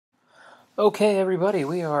Okay, everybody,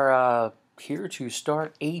 we are here to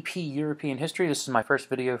start AP European History. This is my first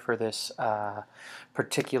video for this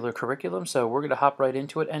particular curriculum, so we're going to hop right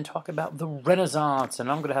into it and talk about the Renaissance. And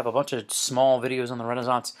I'm going to have a bunch of small videos on the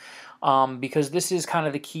Renaissance because this is kind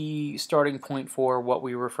of the key starting point for what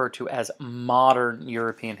we refer to as modern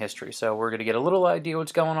European history. So we're going to get a little idea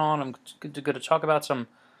what's going on. I'm going to talk about some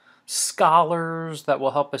scholars that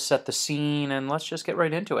will help us set the scene, and let's just get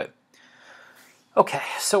right into it. Okay,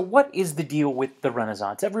 so what is the deal with the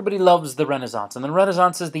Renaissance? Everybody loves the Renaissance, and the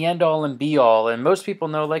Renaissance is the end-all and be-all, and most people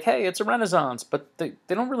know, like, hey, it's a Renaissance, but they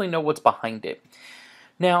don't really know what's behind it.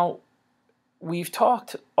 Now, we've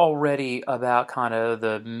talked already about kind of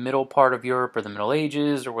the middle part of Europe, or the Middle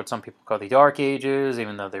Ages, or what some people call the Dark Ages,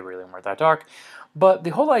 even though they really weren't that dark. But the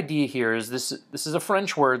whole idea here is this is a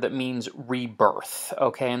French word that means rebirth,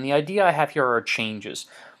 okay? And the idea I have here are changes.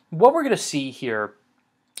 What we're going to see here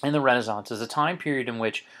in the Renaissance is a time period in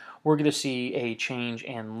which we're going to see a change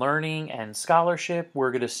in learning and scholarship. We're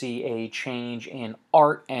going to see a change in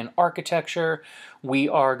art and architecture. We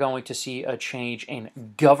are going to see a change in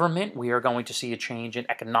government. We are going to see a change in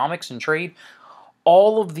economics and trade.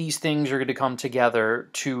 All of these things are going to come together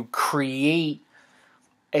to create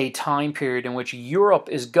a time period in which Europe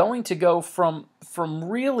is going to go from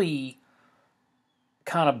really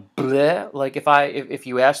kind of bleh. Like if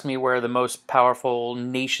you asked me where the most powerful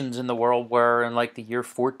nations in the world were in like the year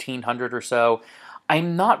 1400 or so,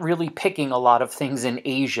 I'm not really picking a lot of things in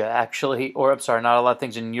Asia actually, or I'm sorry, not a lot of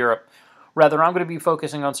things in Europe. Rather, I'm going to be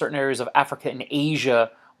focusing on certain areas of Africa and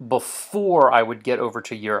Asia before I would get over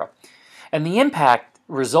to Europe. And the impact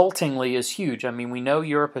resultingly is huge. I mean, we know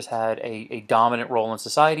Europe has had a dominant role in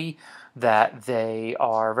society, that they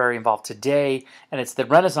are very involved today, and it's the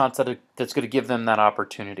Renaissance that's going to give them that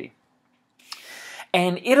opportunity.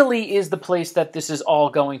 And Italy is the place that this is all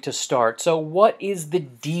going to start. So what is the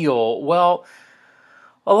deal? Well,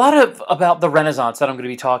 a lot of about the Renaissance that I'm going to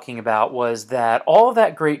be talking about was that all of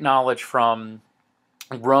that great knowledge from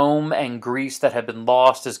Rome and Greece that had been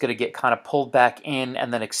lost is going to get kind of pulled back in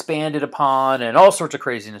and then expanded upon, and all sorts of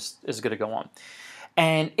craziness is going to go on.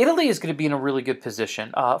 And Italy is going to be in a really good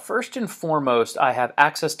position. First and foremost, I have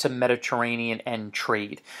access to Mediterranean and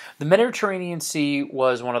trade. The Mediterranean Sea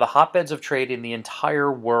was one of the hotbeds of trade in the entire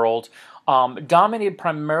world, dominated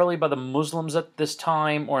primarily by the Muslims at this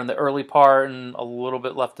time, or in the early part, and a little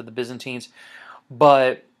bit left of the Byzantines.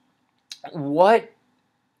 But what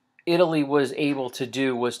Italy was able to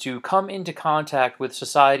do was to come into contact with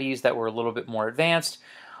societies that were a little bit more advanced,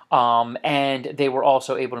 and they were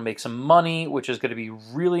also able to make some money, which is going to be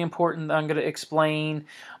really important, I'm going to explain.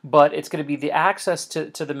 But it's going to be the access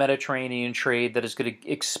to the Mediterranean trade that is going to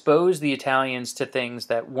expose the Italians to things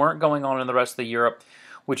that weren't going on in the rest of Europe,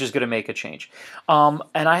 which is going to make a change. And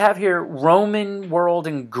I have here Roman world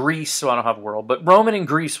and Greece, so I don't have world, but Roman and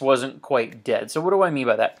Greece wasn't quite dead. So what do I mean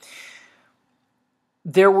by that?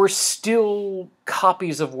 There were still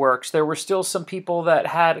copies of works. There were still some people that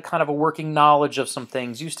had kind of a working knowledge of some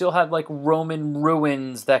things. You still had like Roman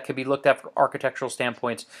ruins that could be looked at from architectural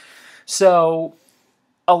standpoints. So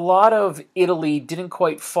a lot of Italy didn't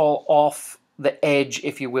quite fall off the edge,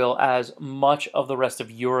 if you will, as much of the rest of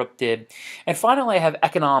Europe did. And finally, I have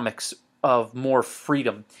economics of more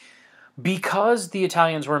freedom. Because the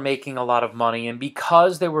Italians were making a lot of money and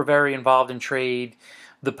because they were very involved in trade,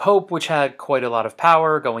 the Pope, which had quite a lot of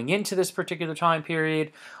power going into this particular time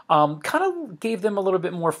period, kind of gave them a little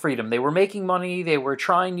bit more freedom. They were making money, they were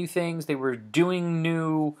trying new things, they were doing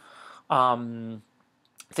new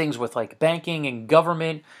things with like banking and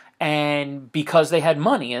government, and because they had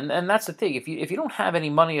money. And that's the thing. If you don't have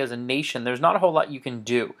any money as a nation, there's not a whole lot you can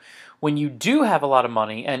do. When you do have a lot of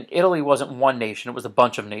money, and Italy wasn't one nation, it was a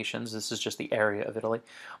bunch of nations. This is just the area of Italy.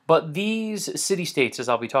 But these city-states, as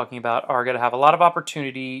I'll be talking about, are going to have a lot of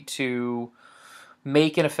opportunity to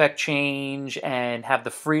make and affect change and have the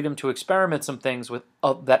freedom to experiment some things with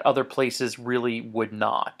that other places really would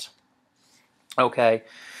not. Okay?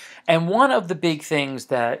 And one of the big things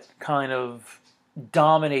that kind of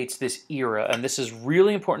dominates this era, and this is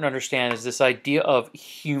really important to understand, is this idea of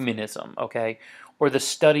humanism, okay? Or the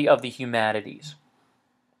study of the humanities.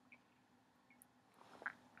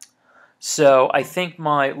 So I think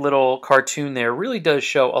my little cartoon there really does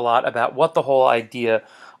show a lot about what the whole idea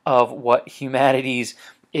of what humanities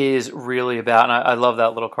is really about. And I love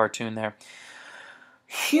that little cartoon there.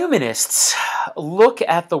 Humanists look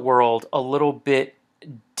at the world a little bit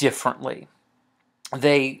differently.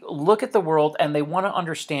 They look at the world and they want to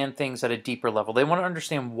understand things at a deeper level. They want to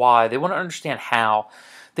understand why. They want to understand how.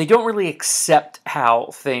 They don't really accept how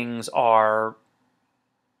things are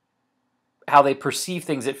how they perceive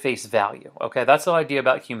things at face value. Okay, that's the idea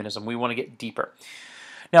about humanism. We want to get deeper.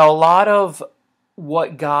 Now, a lot of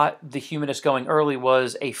what got the humanists going early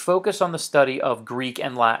was a focus on the study of Greek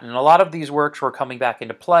and Latin. And a lot of these works were coming back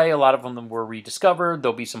into play. A lot of them were rediscovered.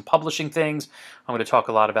 There'll be some publishing things. I'm going to talk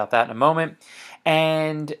a lot about that in a moment.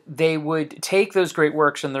 And they would take those great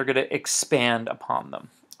works and they're going to expand upon them.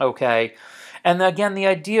 Okay. And again, the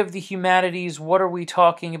idea of the humanities, what are we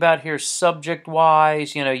talking about here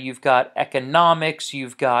subject-wise? You know, you've got economics,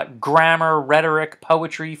 you've got grammar, rhetoric,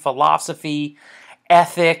 poetry, philosophy,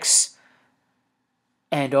 ethics,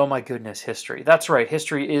 and oh my goodness, history. That's right,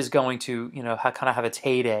 history is going to, you know, kind of have its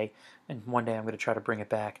heyday, and one day I'm going to try to bring it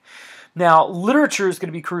back. Now, literature is going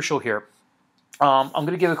to be crucial here. I'm going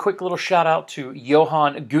to give a quick little shout out to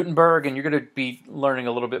Johann Gutenberg, and you're going to be learning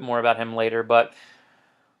a little bit more about him later, but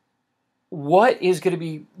what is going to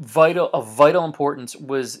be of vital importance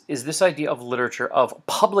is this idea of literature, of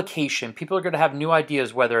publication. People are going to have new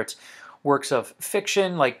ideas, whether it's works of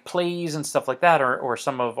fiction, like plays and stuff like that, or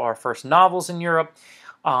some of our first novels in Europe,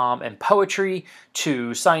 and poetry,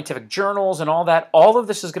 to scientific journals and all that. All of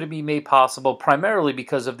this is going to be made possible primarily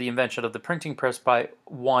because of the invention of the printing press by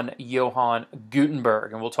one Johann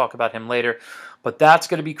Gutenberg, and we'll talk about him later, but that's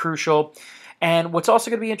going to be crucial. And what's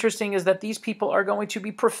also going to be interesting is that these people are going to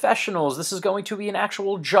be professionals. This is going to be an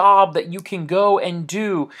actual job that you can go and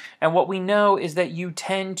do. And what we know is that you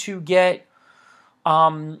tend to get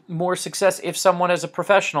more success if someone is a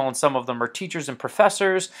professional, and some of them are teachers and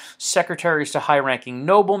professors, secretaries to high-ranking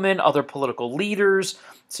noblemen, other political leaders.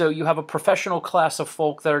 So you have a professional class of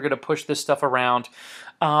folk that are going to push this stuff around.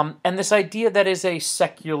 And this idea that is a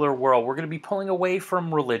secular world, we're going to be pulling away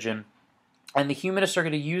from religion, and the humanists are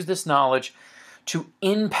going to use this knowledge to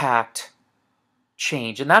impact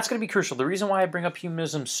change. And that's going to be crucial. The reason why I bring up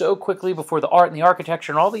humanism so quickly before the art and the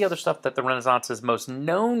architecture and all the other stuff that the Renaissance is most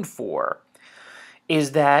known for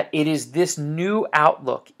is that it is this new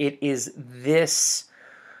outlook. It is this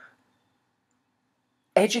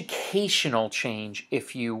educational change,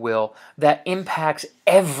 if you will, that impacts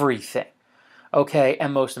everything. Okay,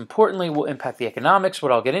 and most importantly, will impact the economics,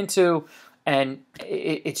 what I'll get into, and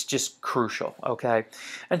it's just crucial, okay?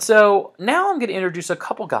 And so now I'm going to introduce a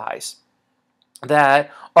couple guys that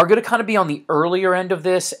are going to kind of be on the earlier end of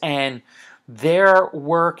this, and their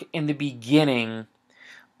work in the beginning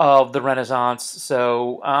of the Renaissance.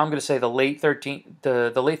 So I'm going to say the late 1300s,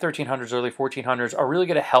 early 1400s are really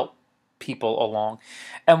going to help people along.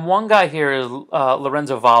 And one guy here is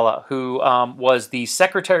Lorenzo Valla, who was the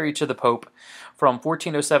secretary to the Pope from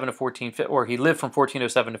 1407 to 1450, or he lived from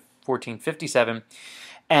 1407 to 1457,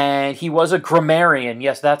 and he was a grammarian.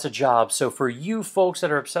 Yes, that's a job. So for you folks that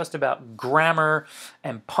are obsessed about grammar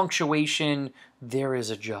and punctuation, there is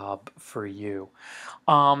a job for you.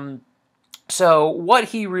 So what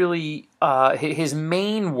he really, his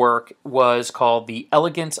main work was called The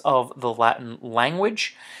Elegance of the Latin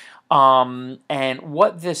Language. And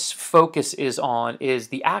what this focus is on is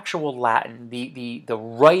the actual Latin, the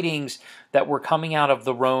writings that were coming out of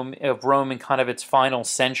Rome in kind of its final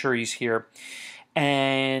centuries here.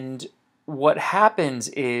 And what happens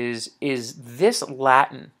is this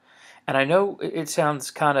Latin, and I know it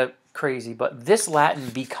sounds kind of crazy, but this Latin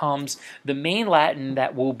becomes the main Latin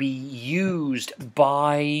that will be used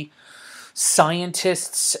by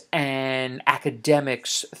scientists and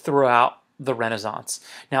academics throughout the Renaissance.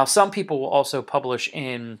 Now, some people will also publish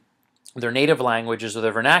in their native languages or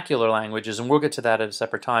their vernacular languages, and we'll get to that at a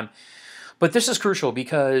separate time. But this is crucial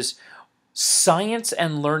because science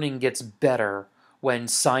and learning gets better when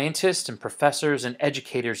scientists and professors and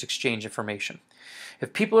educators exchange information.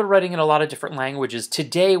 If people are writing in a lot of different languages,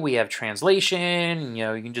 today we have translation, you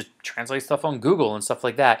know, you can just translate stuff on Google and stuff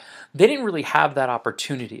like that. They didn't really have that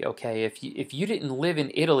opportunity, okay? If you didn't live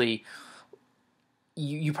in Italy,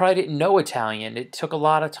 you probably didn't know Italian. It took a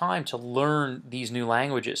lot of time to learn these new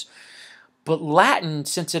languages. But Latin,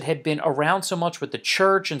 since it had been around so much with the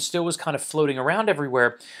church and still was kind of floating around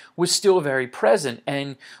everywhere, was still very present.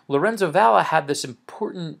 And Lorenzo Valla had this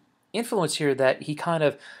important influence here that he kind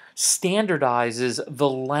of standardizes the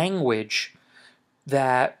language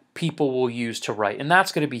that people will use to write. And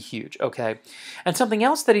that's going to be huge, okay? And something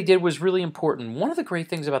else that he did was really important. One of the great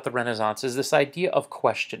things about the Renaissance is this idea of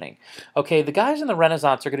questioning. Okay, the guys in the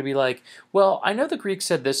Renaissance are going to be like, well, I know the Greeks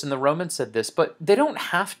said this and the Romans said this, but they don't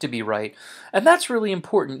have to be right. And that's really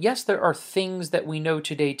important. Yes, there are things that we know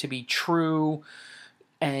today to be true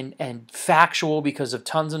and factual because of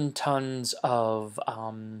tons and tons of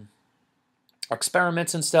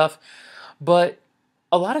experiments and stuff, but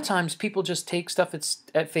a lot of times people just take stuff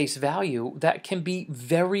at face value that can be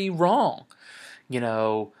very wrong. You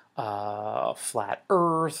know, flat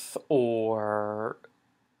Earth, or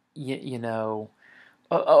you know,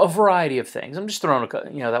 a variety of things. I'm just throwing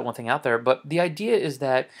that one thing out there, but the idea is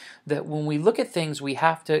that when we look at things, we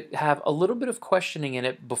have to have a little bit of questioning in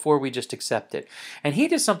it before we just accept it. And he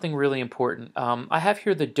did something really important. I have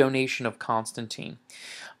here the Donation of Constantine.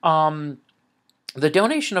 The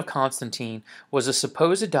Donation of Constantine was a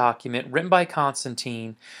supposed document written by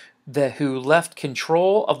Constantine who left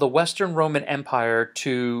control of the Western Roman Empire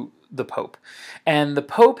to the Pope. And the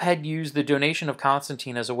Pope had used the Donation of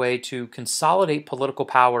Constantine as a way to consolidate political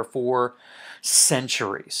power for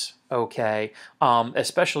centuries, okay?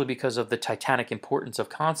 Especially because of the titanic importance of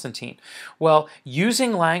Constantine. Well,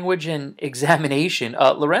 using language and examination,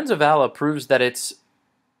 Lorenzo Valla proves that it's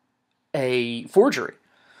a forgery.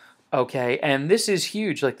 Okay, and this is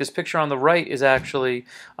huge. Like, this picture on the right is actually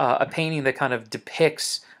a painting that kind of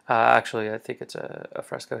depicts, actually I think it's a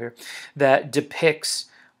fresco here, that depicts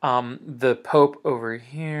the Pope over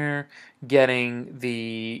here getting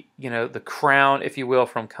the the crown, if you will,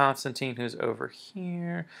 from Constantine, who's over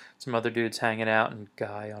here. Some other dudes hanging out, and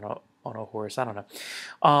guy on a horse. I don't know.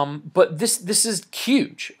 But this is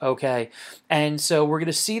huge, okay? And so we're going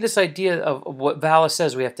to see this idea of what Valla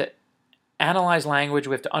says. We have to analyze language,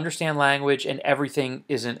 we have to understand language, and everything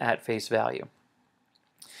isn't at face value.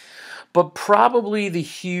 But probably the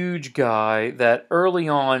huge guy that early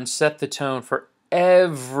on set the tone for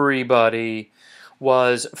everybody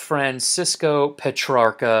was Francisco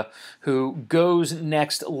Petrarca, who goes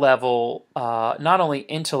next level, not only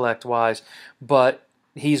intellect-wise, but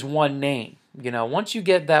he's one name. Once you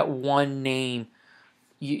get that one name,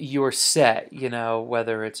 you're set,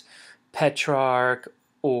 whether it's Petrarch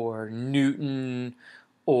or Newton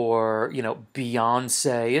or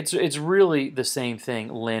Beyonce. It's really the same thing,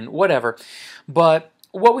 Lynn, whatever. But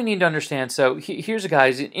what we need to understand, so here's a guy,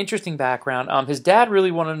 he's an interesting background. His dad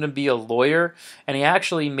really wanted him to be a lawyer, and he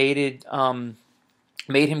actually made him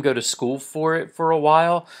go to school for it for a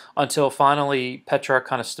while, until finally Petrarch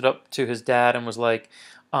kind of stood up to his dad and was like,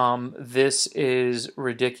 this is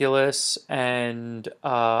ridiculous, and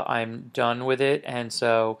I'm done with it. And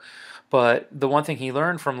so, but the one thing he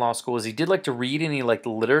learned from law school is he did like to read, and he liked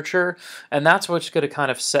literature, and that's what's going to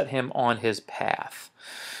kind of set him on his path.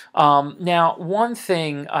 Now, one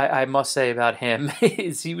thing I must say about him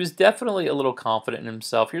is he was definitely a little confident in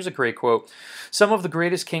himself. Here's a great quote. "Some of the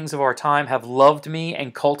greatest kings of our time have loved me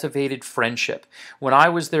and cultivated friendship. When I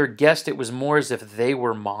was their guest, it was more as if they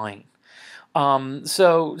were mine."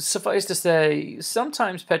 So suffice to say,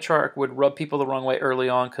 sometimes Petrarch would rub people the wrong way early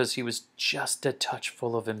on because he was just a touch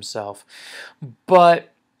full of himself.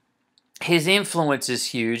 But his influence is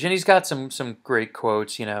huge, and he's got some great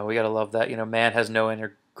quotes. We gotta love that. Man has no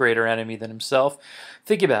greater enemy than himself.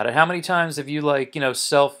 Think about it. How many times have you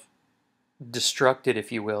self-destructed,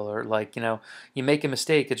 if you will, or you make a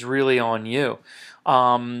mistake, it's really on you.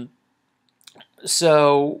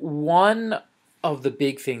 So one of the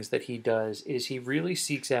big things that he does is he really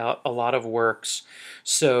seeks out a lot of works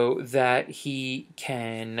so that he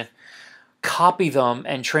can copy them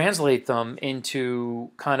and translate them into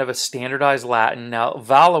kind of a standardized Latin. Now,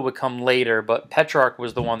 Valla would come later, but Petrarch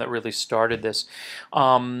was the one that really started this.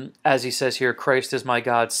 As he says here, "Christ is my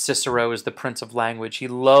God, Cicero is the prince of language." He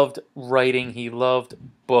loved writing, he loved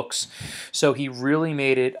books, so he really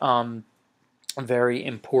made it very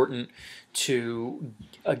important to,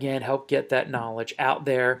 again, help get that knowledge out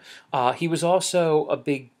there. He was also a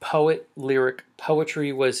big poet. Lyric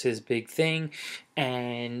poetry was his big thing,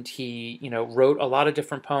 and he, wrote a lot of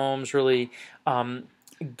different poems, really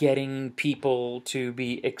getting people to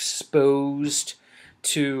be exposed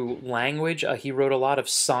to language. He wrote a lot of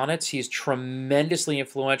sonnets. He's tremendously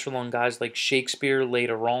influential on guys like Shakespeare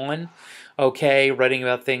later on, okay, writing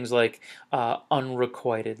about things like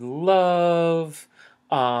unrequited love,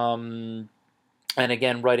 and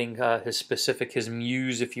again, writing his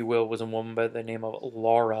muse, if you will, was a woman by the name of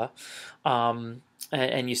Laura.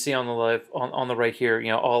 And you see on the right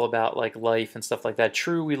here, all about like life and stuff like that.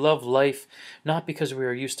 "True, we love life, not because we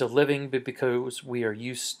are used to living, but because we are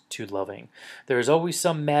used to loving. There is always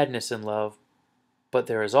some madness in love, but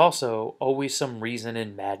there is also always some reason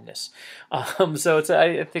in madness." So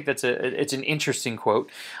I think it's an interesting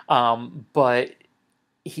quote, but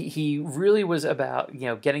he really was about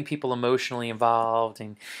getting people emotionally involved,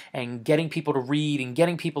 and getting people to read, and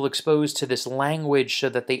getting people exposed to this language so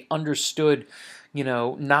that they understood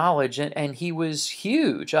knowledge, and he was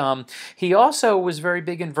huge. He also was very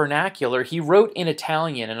big in vernacular. He wrote in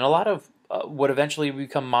Italian, and a lot of what eventually would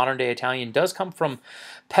become modern-day Italian does come from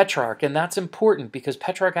Petrarch, and that's important because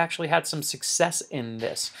Petrarch actually had some success in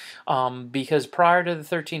this. Because prior to the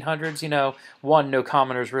 1300s, one, no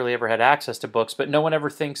commoners really ever had access to books, but no one ever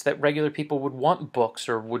thinks that regular people would want books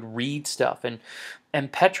or would read stuff,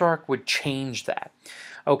 and Petrarch would change that.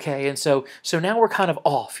 Okay, and so now we're kind of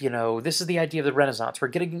off, This is the idea of the Renaissance. We're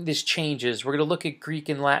getting these changes. We're going to look at Greek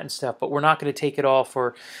and Latin stuff, but we're not going to take it all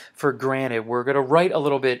for granted. We're going to write a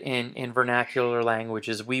little bit in vernacular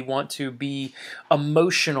languages. We want to be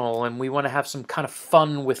emotional, and we want to have some kind of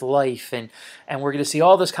fun with life, and we're going to see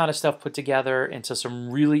all this kind of stuff put together into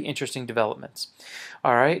some really interesting developments.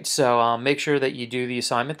 All right, so make sure that you do the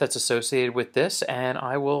assignment that's associated with this, and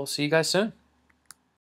I will see you guys soon.